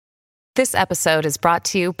This episode is brought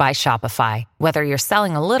to you by Shopify. Whether you're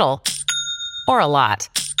selling a little or a lot,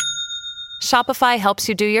 Shopify helps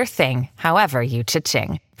you do your thing, however you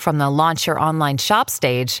cha-ching. From the launch your online shop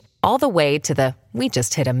stage, all the way to the we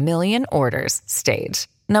just hit 1 million orders stage.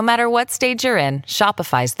 No matter what stage you're in,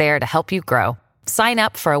 Shopify's there to help you grow. Sign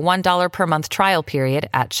up for a $1 per month trial period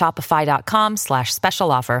at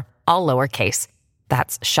shopify.com/special offer, all lowercase.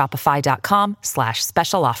 That's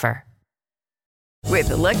shopify.com/special offer. With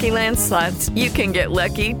the Lucky Land Slots, you can get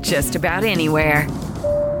lucky just about anywhere.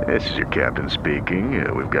 This is your captain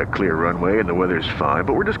speaking. We've got clear runway and the weather's fine,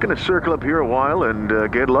 but we're just going to circle up here a while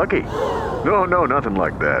and get lucky. No, nothing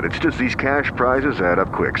like that. It's just these cash prizes add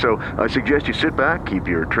up quick. So I suggest you sit back, keep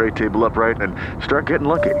your tray table upright, and start getting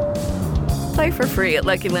lucky. Play for free at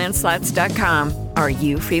LuckyLandSlots.com. Are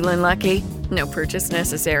you feeling lucky? No purchase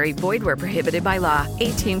necessary. Void where prohibited by law.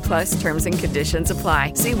 18+ terms and conditions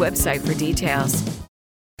apply. See website for details.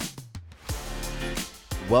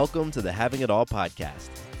 Welcome to the Having It All podcast,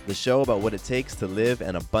 the show about what it takes to live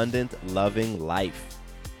an abundant, loving life.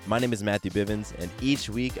 My name is Matthew Bivens, and each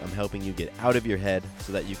week I'm helping you get out of your head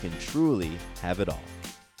so that you can truly have it all.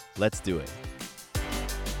 Let's do it.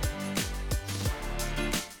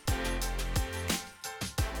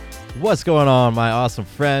 What's going on, my awesome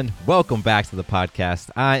friend? Welcome back to the podcast.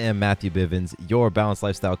 I am Matthew Bivens, your balanced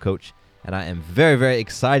lifestyle coach, and I am very, very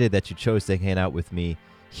excited that you chose to hang out with me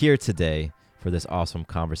here today for this awesome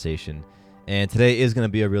conversation. And today is going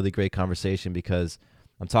to be a really great conversation because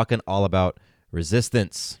I'm talking all about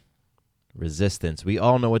resistance. Resistance. We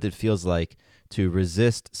all know what it feels like to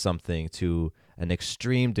resist something to an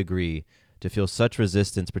extreme degree, to feel such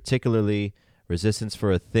resistance, particularly resistance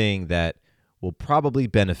for a thing that will probably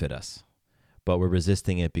benefit us, but we're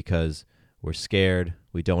resisting it because we're scared,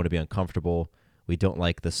 we don't want to be uncomfortable, we don't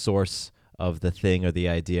like the source of the thing or the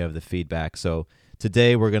idea of the feedback. So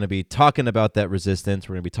today we're going to be talking about that resistance,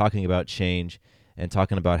 we're going to be talking about change, and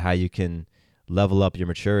talking about how you can level up your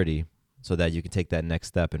maturity so that you can take that next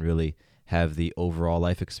step and really have the overall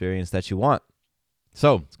life experience that you want.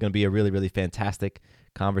 So it's going to be a really, really fantastic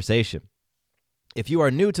conversation. If you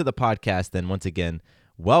are new to the podcast, then once again,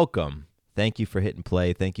 welcome. Thank you for hitting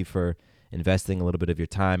play. Thank you for investing a little bit of your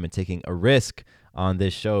time and taking a risk on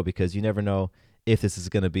this show, because you never know if this is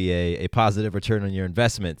going to be a positive return on your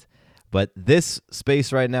investment. But this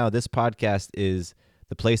space right now, this podcast is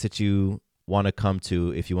the place that you want to come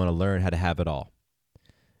to if you want to learn how to have it all.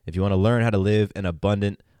 If you want to learn how to live an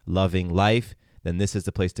abundant, loving life, then this is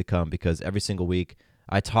the place to come, because every single week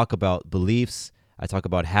I talk about beliefs, I talk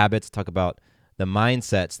about habits, talk about the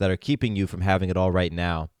mindsets that are keeping you from having it all right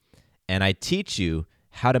now. And I teach you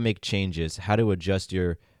how to make changes, how to adjust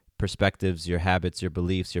your perspectives, your habits, your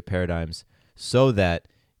beliefs, your paradigms, so that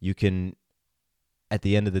you can, at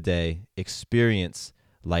the end of the day, experience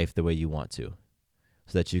life the way you want to,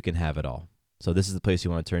 so that you can have it all. So this is the place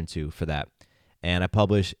you want to turn to for that. And I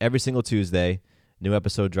publish every single Tuesday. New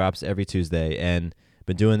episode drops every Tuesday. And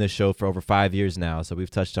been doing this show for over 5 years now. So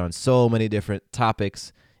we've touched on so many different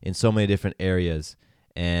topics in so many different areas.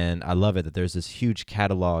 And I love it that there's this huge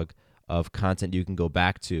catalog of content you can go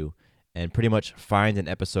back to and pretty much find an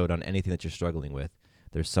episode on anything that you're struggling with.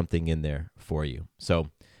 There's something in there for you. So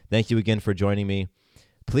thank you again for joining me.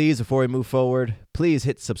 Please, before we move forward, please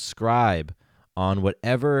hit subscribe on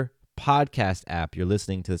whatever podcast app you're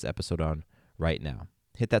listening to this episode on right now.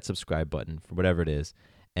 Hit that subscribe button for whatever it is.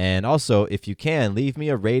 And also, if you can, leave me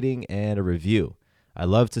a rating and a review. I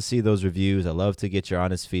love to see those reviews. I love to get your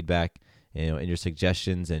honest feedback, and your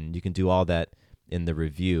suggestions, and you can do all that in the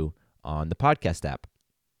review on the podcast app.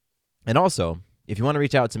 And also, if you want to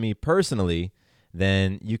reach out to me personally,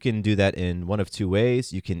 then you can do that in one of two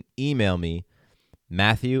ways. You can email me,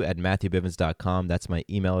 Matthew@MatthewBivens.com. That's my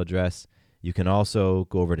email address. You can also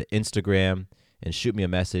go over to Instagram and shoot me a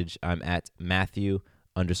message. I'm at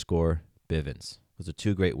Matthew_Bivens. Those are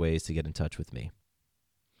two great ways to get in touch with me.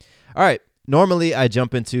 All right. Normally, I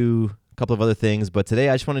jump into a couple of other things, but today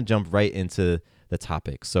I just want to jump right into the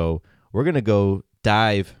topic. So we're going to go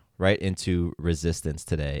dive right into resistance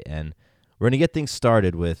today, and we're going to get things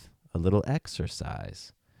started with a little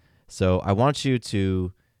exercise. So I want you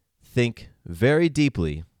to think very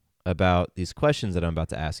deeply about these questions that I'm about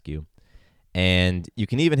to ask you, and you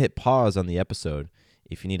can even hit pause on the episode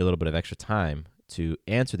if you need a little bit of extra time to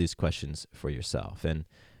answer these questions for yourself. And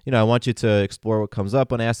I want you to explore what comes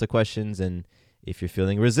up when I ask the questions, and if you're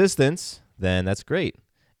feeling resistance, then that's great,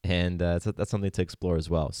 and that's something to explore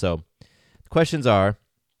as well. So the questions are,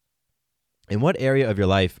 in what area of your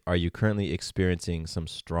life are you currently experiencing some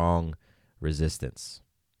strong resistance?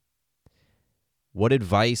 What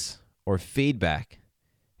advice or feedback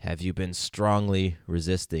have you been strongly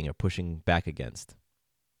resisting or pushing back against?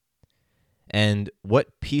 And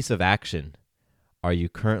what piece of action are you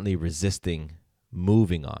currently resisting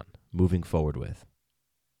moving forward with?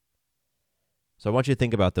 So I want you to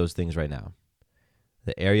think about those things right now.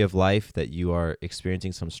 The area of life that you are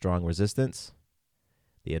experiencing some strong resistance,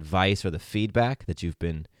 the advice or the feedback that you've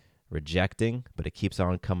been rejecting, but it keeps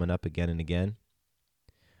on coming up again and again,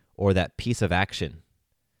 or that piece of action,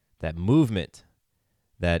 that movement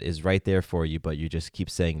that is right there for you, but you just keep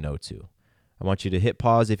saying no to. I want you to hit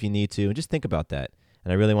pause if you need to and just think about that.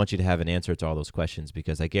 And I really want you to have an answer to all those questions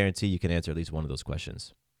because I guarantee you can answer at least one of those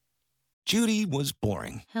questions. Judy was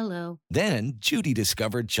boring. Hello. Then Judy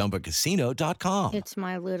discovered ChumbaCasino.com. It's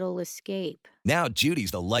my little escape. Now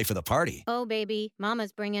Judy's the life of the party. Oh, baby,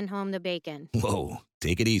 mama's bringing home the bacon. Whoa,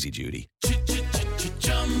 take it easy, Judy.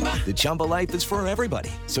 The Chumba life is for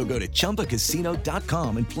everybody. So go to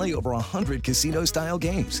ChumbaCasino.com and play over 100 casino-style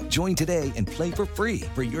games. Join today and play for free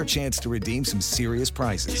for your chance to redeem some serious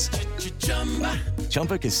prizes.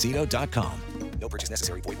 ChumbaCasino.com. No purchase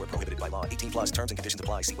necessary. Void where prohibited by law. 18 plus terms and conditions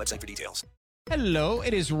apply. See website for details. Hello,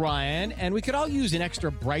 it is Ryan, and we could all use an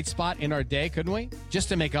extra bright spot in our day, couldn't we? Just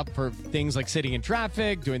to make up for things like sitting in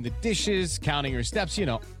traffic, doing the dishes, counting your steps,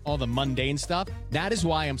 all the mundane stuff. That is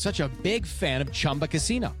why I'm such a big fan of Chumba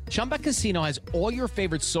Casino. Chumba Casino has all your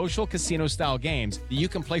favorite social casino-style games that you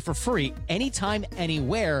can play for free anytime,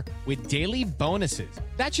 anywhere with daily bonuses.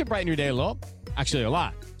 That should brighten your day a little. Actually, a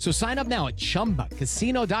lot. So sign up now at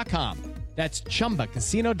ChumbaCasino.com. That's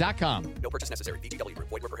ChumbaCasino.com. No purchase necessary. VGW.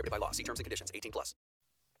 Void where prohibited by law. See terms and conditions. 18 plus.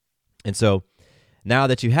 And so now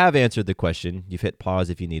that you have answered the question, you've hit pause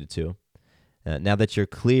if you needed to. Now that you're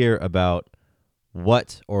clear about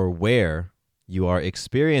what or where you are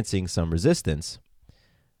experiencing some resistance,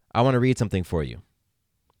 I want to read something for you.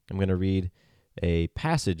 I'm going to read a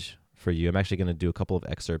passage for you. I'm actually going to do a couple of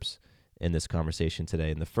excerpts in this conversation today.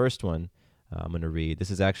 And the first one I'm going to read,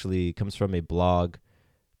 this is actually comes from a blog.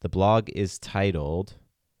 The blog is titled,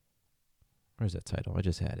 where's that title? I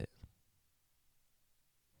just had it.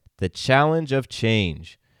 The Challenge of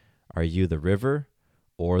Change. Are you the river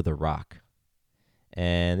or the rock?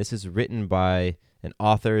 And this is written by an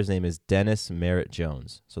author. His name is Dennis Merritt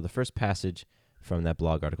Jones. So the first passage from that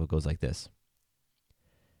blog article goes like this.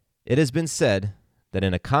 It has been said that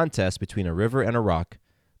in a contest between a river and a rock,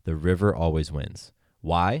 the river always wins.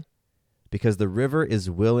 Why? Because the river is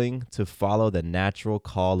willing to follow the natural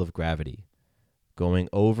call of gravity, going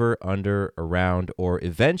over, under, around, or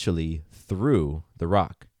eventually through the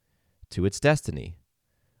rock to its destiny,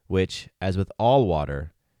 which, as with all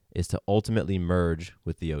water, is to ultimately merge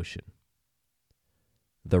with the ocean.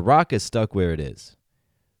 The rock is stuck where it is,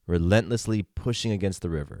 relentlessly pushing against the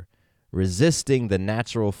river, resisting the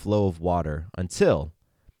natural flow of water until,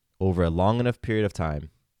 over a long enough period of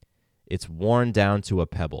time, it's worn down to a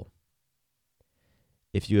pebble.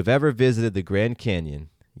 If you have ever visited the Grand Canyon,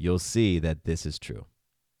 you'll see that this is true.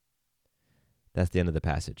 That's the end of the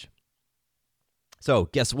passage. So,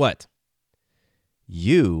 guess what?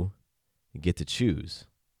 You get to choose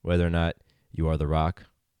whether or not you are the rock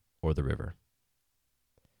or the river.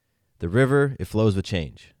 The river, it flows with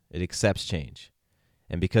change. It accepts change.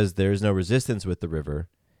 And because there is no resistance with the river,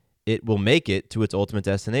 it will make it to its ultimate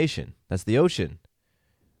destination. That's the ocean,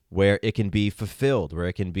 where it can be fulfilled, where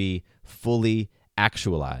it can be fully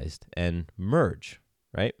actualized and merge,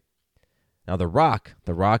 right? Now the rock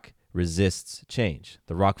resists change.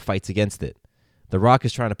 The rock fights against it. The rock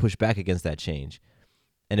is trying to push back against that change.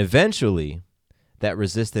 And eventually, that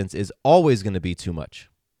resistance is always going to be too much.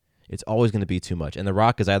 It's always going to be too much. And the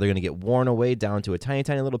rock is either going to get worn away down to a tiny,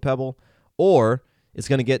 tiny little pebble, or it's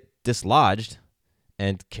going to get dislodged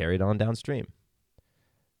and carried on downstream.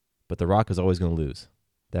 But the rock is always going to lose.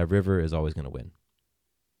 That river is always going to win.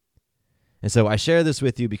 And so I share this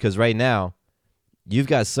with you because right now, you've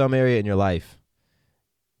got some area in your life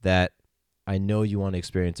that I know you want to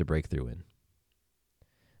experience a breakthrough in.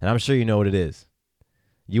 And I'm sure you know what it is.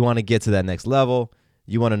 You want to get to that next level.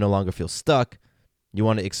 You want to no longer feel stuck. You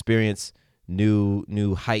want to experience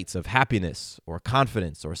new heights of happiness or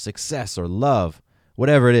confidence or success or love,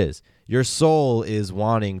 whatever it is. Your soul is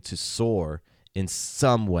wanting to soar in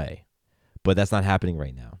some way, but that's not happening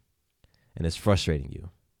right now. And it's frustrating you.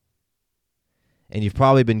 And you've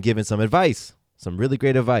probably been given some advice, some really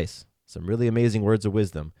great advice, some really amazing words of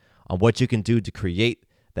wisdom on what you can do to create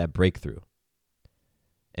that breakthrough.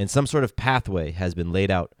 And some sort of pathway has been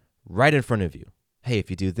laid out right in front of you. Hey, if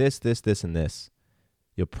you do this, this, this, and this,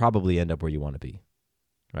 you'll probably end up where you want to be,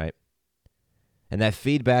 right? And that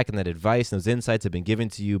feedback and that advice and those insights have been given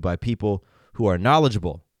to you by people who are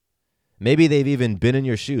knowledgeable. Maybe they've even been in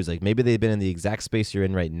your shoes. Like maybe they've been in the exact space you're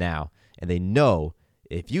in right now, and they know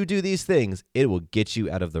if you do these things, it will get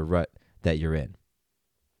you out of the rut that you're in.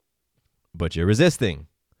 But you're resisting.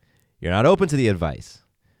 You're not open to the advice.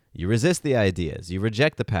 You resist the ideas. You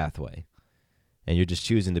reject the pathway. And you're just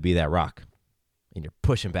choosing to be that rock. And you're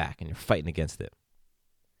pushing back and you're fighting against it.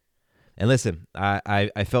 And listen, I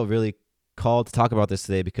felt really called to talk about this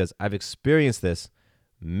today because I've experienced this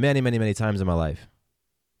many, many, many times in my life.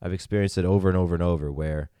 I've experienced it over and over and over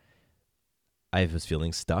where I was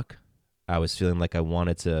feeling stuck. I was feeling like I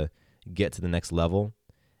wanted to get to the next level.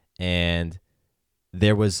 And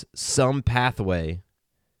there was some pathway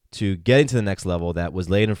to getting to the next level that was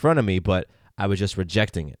laid in front of me, but I was just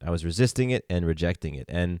rejecting it. I was resisting it and rejecting it.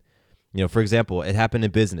 And, for example, it happened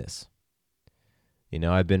in business.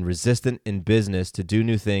 I've been resistant in business to do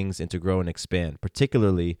new things and to grow and expand,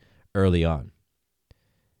 particularly early on.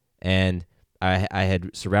 And I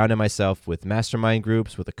had surrounded myself with mastermind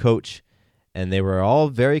groups, with a coach, and they were all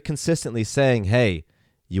very consistently saying, hey,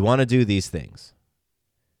 you want to do these things.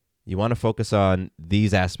 You want to focus on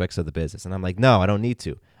these aspects of the business. And I'm like, no, I don't need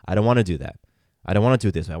to. I don't want to do that. I don't want to do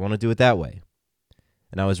it this way. I want to do it that way.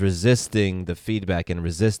 And I was resisting the feedback and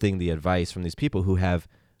resisting the advice from these people who have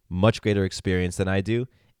much greater experience than I do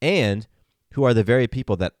and who are the very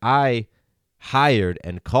people that I hired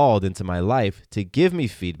and called into my life to give me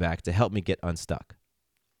feedback to help me get unstuck.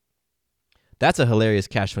 That's a hilarious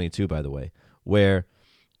catch-22, by the way, where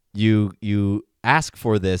you ask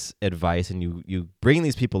for this advice and you bring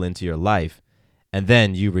these people into your life and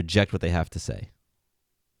then you reject what they have to say.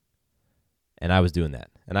 And I was doing that.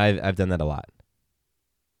 And I've done that a lot.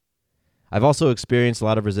 I've also experienced a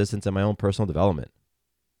lot of resistance in my own personal development,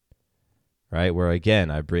 right? Where,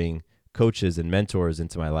 again, I bring coaches and mentors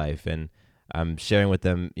into my life and I'm sharing with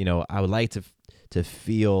them, I would like to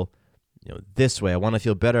feel, this way. I want to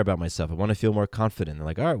feel better about myself. I want to feel more confident. They're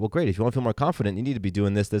like, all right, well, great. If you want to feel more confident, you need to be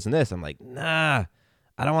doing this, this, and this. I'm like, nah,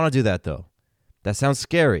 I don't want to do that, though. That sounds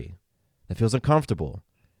scary. That feels uncomfortable.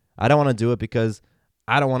 I don't want to do it because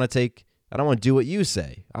I don't want to do what you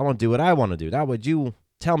say. I want to do what I want to do, not what you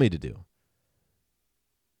tell me to do.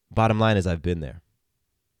 Bottom line is I've been there.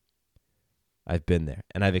 I've been there.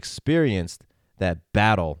 And I've experienced that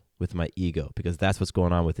battle with my ego because that's what's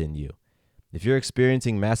going on within you. If you're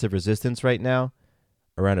experiencing massive resistance right now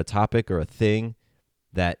around a topic or a thing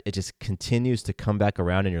that it just continues to come back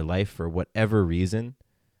around in your life for whatever reason,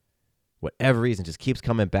 just keeps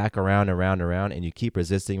coming back around, and you keep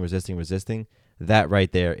resisting, that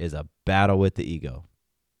right there is a battle with the ego.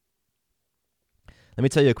 Let me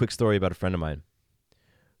tell you a quick story about a friend of mine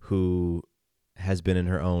who has been in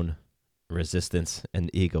her own resistance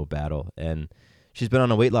and ego battle, and she's been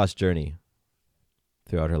on a weight loss journey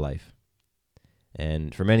throughout her life.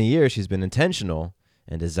 And for many years, she's been intentional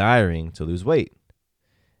and desiring to lose weight.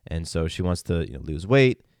 And so she wants to lose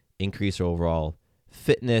weight, increase her overall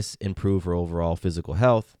fitness, improve her overall physical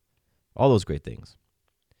health, all those great things.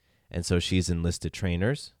 And so she's enlisted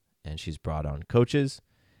trainers and she's brought on coaches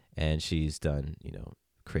and she's done,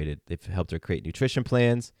 they've helped her create nutrition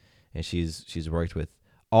plans, and she's worked with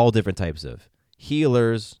all different types of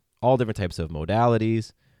healers, all different types of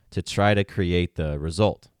modalities to try to create the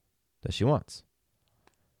result that she wants.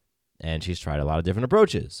 And she's tried a lot of different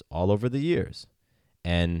approaches all over the years.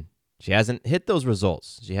 And she hasn't hit those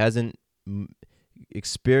results. She hasn't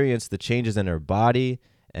experienced the changes in her body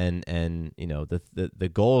and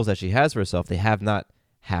the goals that she has for herself. They have not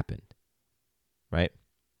happened, right?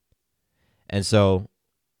 And so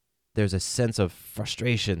there's a sense of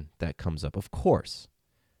frustration that comes up. Of course,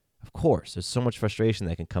 there's so much frustration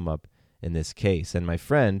that can come up in this case. And my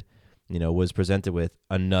friend, was presented with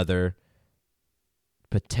another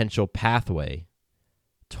potential pathway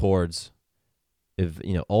towards,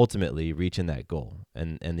 ultimately reaching that goal.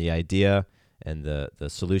 And the idea and the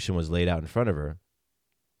solution was laid out in front of her,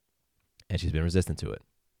 and she's been resistant to it.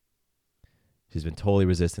 She's been totally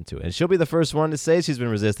resistant to it. And she'll be the first one to say she's been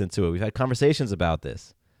resistant to it. We've had conversations about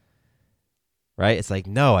this, right? It's like,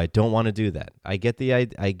 no, I don't want to do that. I get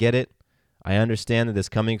it. I understand that this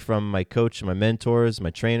coming from my coach, my mentors,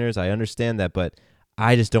 my trainers. I understand that, but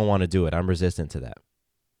I just don't want to do it. I'm resistant to that.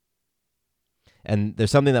 And there's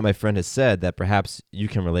something that my friend has said that perhaps you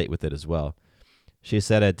can relate with it as well. She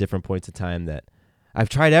said at different points in time that I've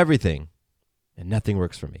tried everything and nothing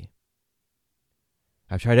works for me.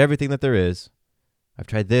 I've tried everything that there is. I've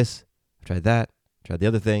tried this, I've tried that, I've tried the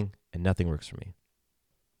other thing, and nothing works for me.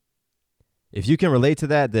 If you can relate to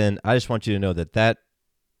that, then I just want you to know that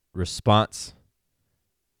response,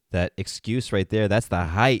 that excuse right there, that's the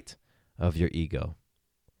height of your ego.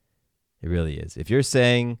 It really is. If you're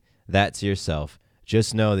saying that to yourself,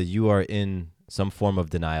 just know that you are in some form of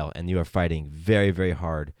denial and you are fighting very, very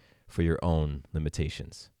hard for your own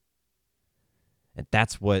limitations. And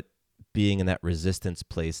that's what being in that resistance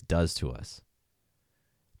place does to us.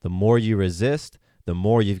 The more you resist, the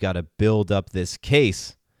more you've got to build up this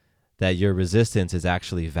case that your resistance is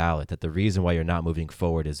actually valid, that the reason why you're not moving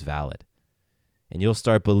forward is valid. And you'll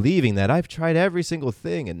start believing that I've tried every single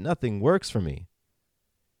thing and nothing works for me.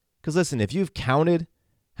 Because listen, if you've counted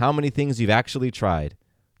how many things you've actually tried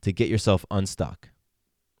to get yourself unstuck,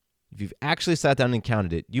 if you've actually sat down and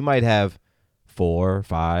counted it, you might have 4,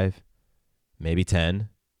 5, maybe 10,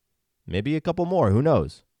 maybe a couple more, who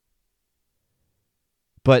knows?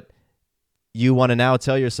 But you want to now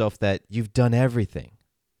tell yourself that you've done everything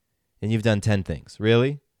and you've done 10 things.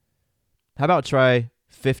 Really? How about try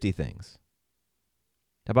 50 things?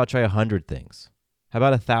 How about try 100 things? How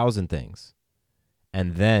about 1,000 things?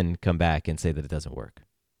 And then come back and say that it doesn't work.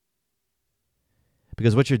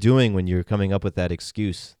 Because what you're doing when you're coming up with that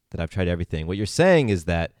excuse that I've tried everything, what you're saying is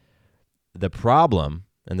that the problem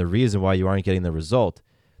and the reason why you aren't getting the result,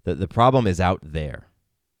 the problem is out there.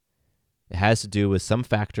 It has to do with some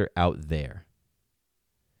factor out there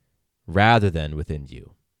rather than within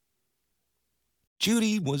you.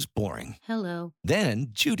 Judy was boring. Hello. Then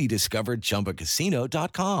Judy discovered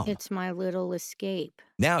ChumbaCasino.com. It's my little escape.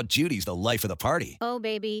 Now Judy's the life of the party. Oh,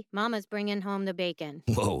 baby, mama's bringing home the bacon.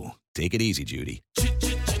 Whoa, take it easy, Judy.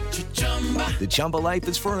 The Chumba life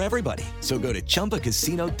is for everybody. So go to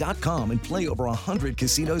ChumbaCasino.com and play over 100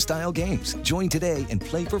 casino-style games. Join today and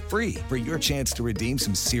play for free for your chance to redeem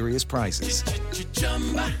some serious prizes.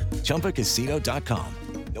 ChumbaCasino.com.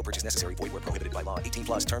 No purchase necessary. Void where prohibited by law. 18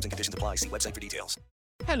 plus terms and conditions apply. See website for details.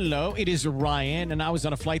 Hello, it is Ryan, and I was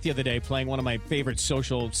on a flight the other day playing one of my favorite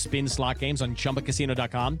social spin slot games on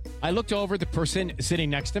ChumbaCasino.com. I looked over at the person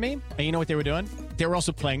sitting next to me, and you know what they were doing? They were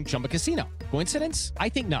also playing Chumba Casino. Coincidence? I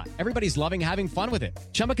think not. Everybody's loving having fun with it.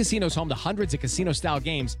 Chumba Casino is home to hundreds of casino-style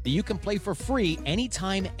games that you can play for free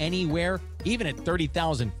anytime, anywhere, even at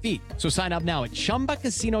 30,000 feet. So sign up now at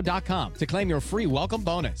ChumbaCasino.com to claim your free welcome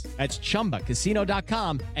bonus. That's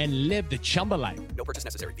ChumbaCasino.com and live the Chumba life. No purchase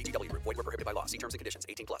necessary. VGW. Void where prohibited by law. See terms and conditions.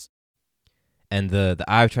 18 plus. And the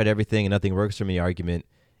I've tried everything and nothing works for me argument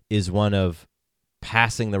is one of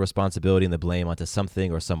passing the responsibility and the blame onto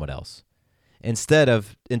something or someone else. Instead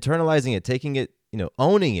of internalizing it, taking it,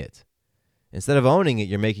 owning it. Instead of owning it,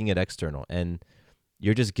 you're making it external. And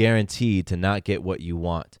you're just guaranteed to not get what you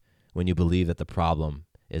want when you believe that the problem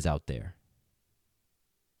is out there.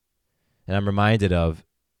 And I'm reminded of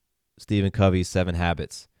Stephen Covey's 7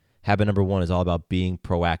 Habits. Habit number 1 is all about being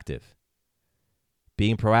proactive.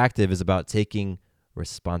 Being proactive is about taking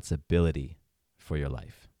responsibility for your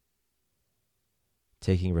life.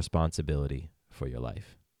 Taking responsibility for your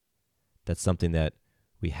life. That's something that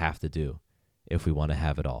we have to do if we want to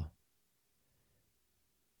have it all.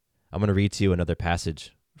 I'm going to read to you another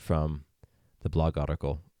passage from the blog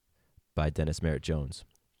article by Dennis Merritt Jones.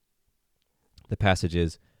 The passage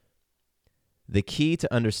is, "The key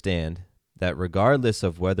to understand that regardless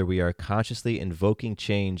of whether we are consciously invoking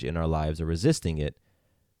change in our lives or resisting it,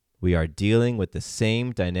 we are dealing with the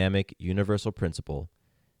same dynamic universal principle,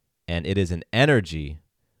 and it is an energy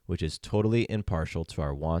which is totally impartial to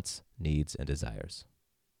our wants, needs, and desires.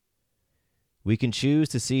 We can choose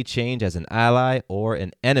to see change as an ally or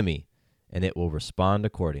an enemy, and it will respond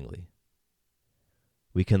accordingly.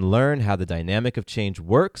 We can learn how the dynamic of change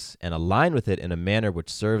works and align with it in a manner which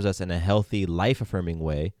serves us in a healthy, life-affirming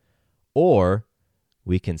way, or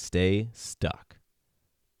we can stay stuck,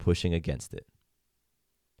 pushing against it.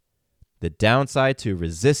 The downside to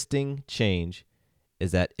resisting change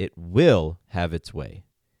is that it will have its way.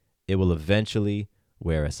 It will eventually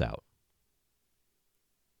wear us out."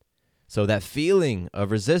 So that feeling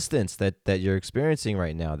of resistance that you're experiencing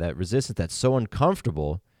right now, that resistance that's so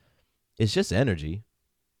uncomfortable, is just energy.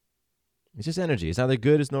 It's just energy. It's neither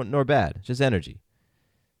good nor bad. It's just energy.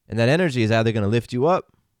 And that energy is either going to lift you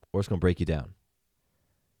up or it's going to break you down.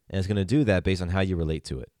 And it's going to do that based on how you relate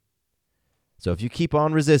to it. So if you keep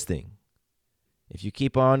on resisting, if you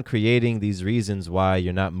keep on creating these reasons why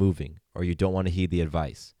you're not moving, or you don't want to heed the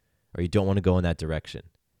advice, or you don't want to go in that direction,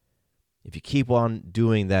 if you keep on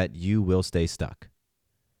doing that, you will stay stuck.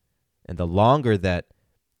 And the longer that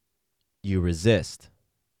you resist,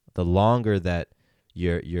 the longer that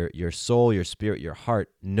your soul, your spirit, your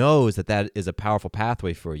heart knows that that is a powerful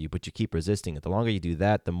pathway for you, but you keep resisting it. The longer you do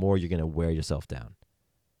that, the more you're going to wear yourself down.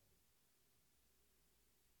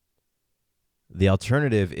 The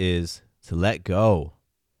alternative is to let go,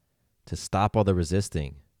 to stop all the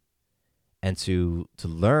resisting, and to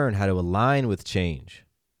learn how to align with change.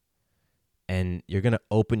 And you're going to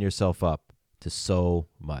open yourself up to so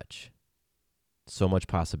much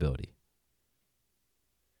possibility.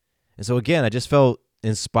 And so again, I just felt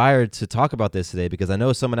inspired to talk about this today because I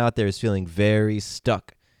know someone out there is feeling very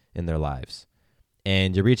stuck in their lives.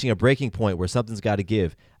 And you're reaching a breaking point where something's got to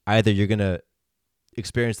give. Either you're going to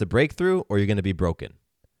experience the breakthrough or you're going to be broken.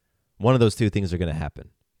 One of those two things are going to happen.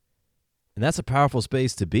 And that's a powerful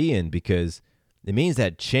space to be in because it means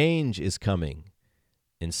that change is coming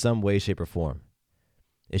in some way, shape, or form.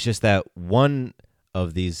 It's just that one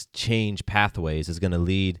of these change pathways is going to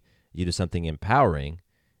lead you to something empowering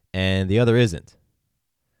and the other isn't.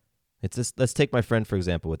 It's just, let's take my friend, for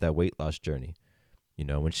example, with that weight loss journey. You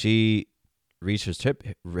know, when she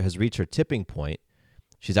has reached her tipping point,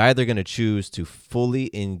 she's either going to choose to fully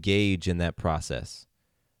engage in that process,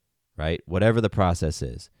 right? Whatever the process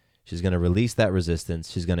is. She's going to release that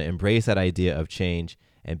resistance. She's going to embrace that idea of change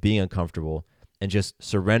and being uncomfortable and just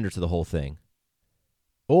surrender to the whole thing.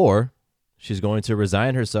 Or she's going to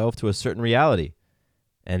resign herself to a certain reality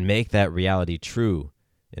and make that reality true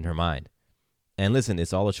in her mind. And listen,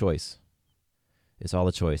 it's all a choice. It's all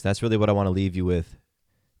a choice. That's really what I want to leave you with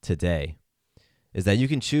today, is that you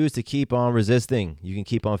can choose to keep on resisting. You can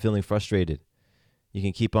keep on feeling frustrated. You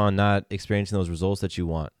can keep on not experiencing those results that you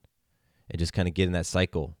want and just kind of get in that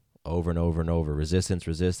cycle over and over and over. Resistance,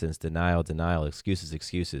 denial,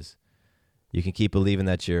 excuses. You can keep believing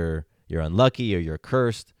that you're unlucky or you're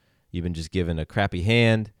cursed. You've been just given a crappy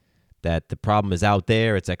hand, that the problem is out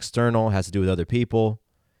there. It's external, has to do with other people.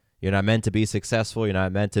 You're not meant to be successful. You're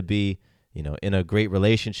not meant to be, in a great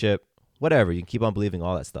relationship, whatever. You can keep on believing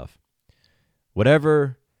all that stuff.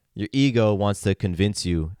 Whatever your ego wants to convince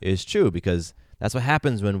you is true, because that's what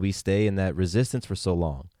happens when we stay in that resistance for so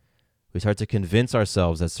long. We start to convince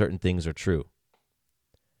ourselves that certain things are true.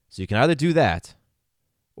 So you can either do that,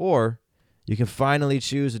 or you can finally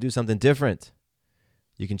choose to do something different.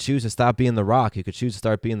 You can choose to stop being the rock. You could choose to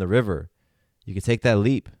start being the river. You can take that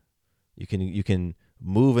leap. You can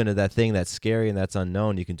move into that thing that's scary and that's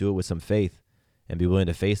unknown. You can do it with some faith and be willing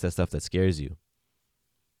to face that stuff that scares you.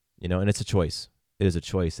 And it's a choice. It is a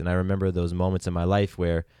choice. And I remember those moments in my life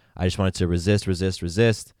where I just wanted to resist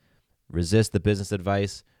the business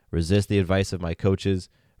advice, resist the advice of my coaches,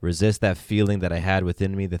 resist that feeling that I had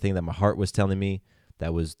within me, the thing that my heart was telling me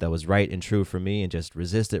that was right and true for me, and just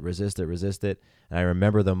resist it. And I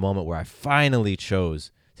remember the moment where I finally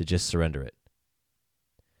chose to just surrender it.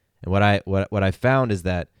 And what I found is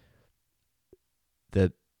that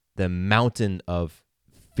the mountain of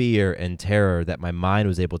fear and terror that my mind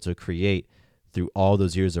was able to create through all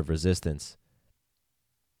those years of resistance,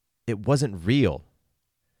 it wasn't real.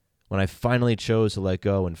 When I finally chose to let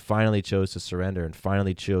go and finally chose to surrender and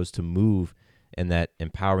finally chose to move in that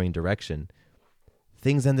empowering direction,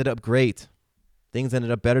 things ended up great. Things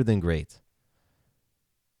ended up better than great.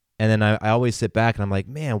 And then I always sit back and I'm like,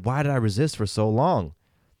 man, why did I resist for so long?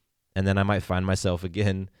 And then I might find myself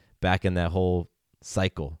again back in that whole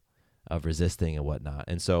cycle of resisting and whatnot.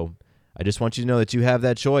 And so I just want you to know that you have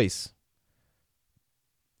that choice.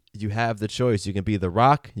 You have the choice. You can be the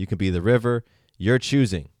rock. You can be the river. You're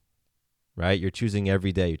choosing, right? You're choosing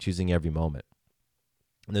every day. You're choosing every moment.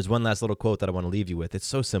 And there's one last little quote that I want to leave you with. It's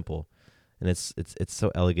so simple, and it's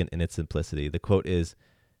so elegant in its simplicity. The quote is,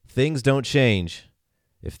 "Things don't change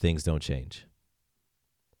if things don't change."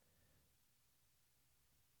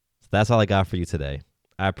 So that's all I got for you today.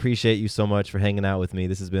 I appreciate you so much for hanging out with me.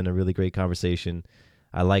 This has been a really great conversation.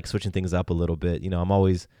 I like switching things up a little bit. I'm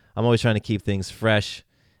always trying to keep things fresh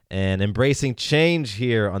and embracing change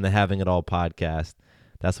here on the Having It All podcast.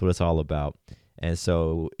 That's what it's all about. And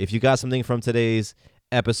so if you got something from today's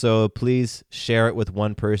episode, please share it with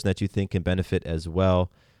one person that you think can benefit as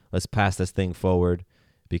well. Let's pass this thing forward,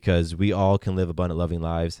 because we all can live abundant, loving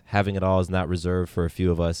lives. Having it all is not reserved for a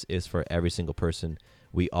few of us. It's for every single person.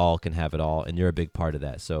 We all can have it all, and you're a big part of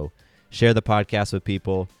that. So share the podcast with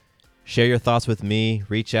people. Share your thoughts with me.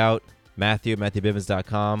 Reach out,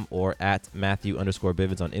 Matthew@MatthewBivens.com or at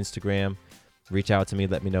Matthew_Bivens on Instagram. Reach out to me.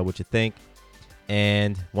 Let me know what you think.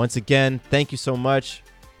 And once again, thank you so much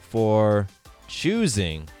for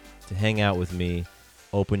choosing to hang out with me.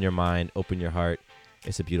 Open your mind, open your heart.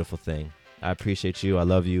 It's a beautiful thing. I appreciate you. I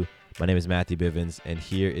love you. My name is Matthew Bivens, and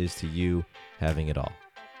here is to you having it all.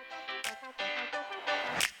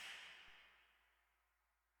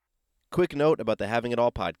 Quick note about the Having It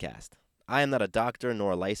All podcast. I am not a doctor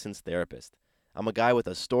nor a licensed therapist. I'm a guy with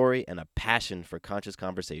a story and a passion for conscious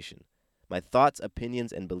conversation. My thoughts,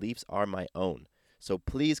 opinions, and beliefs are my own. So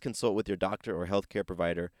please consult with your doctor or healthcare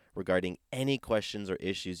provider regarding any questions or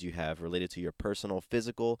issues you have related to your personal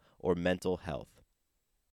physical or mental health.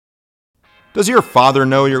 Does your father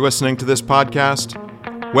know you're listening to this podcast?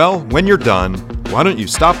 Well, when you're done, why don't you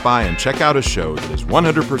stop by and check out a show that is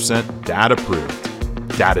 100% dad-approved,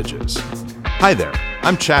 Dadages. Hi there,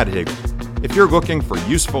 I'm Chad Hagel. If you're looking for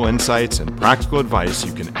useful insights and practical advice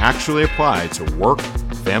you can actually apply to work,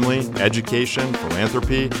 family, education,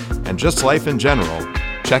 philanthropy, and just life in general,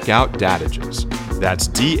 check out Dadages. That's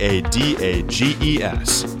Dadages,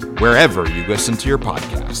 wherever you listen to your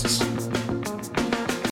podcasts.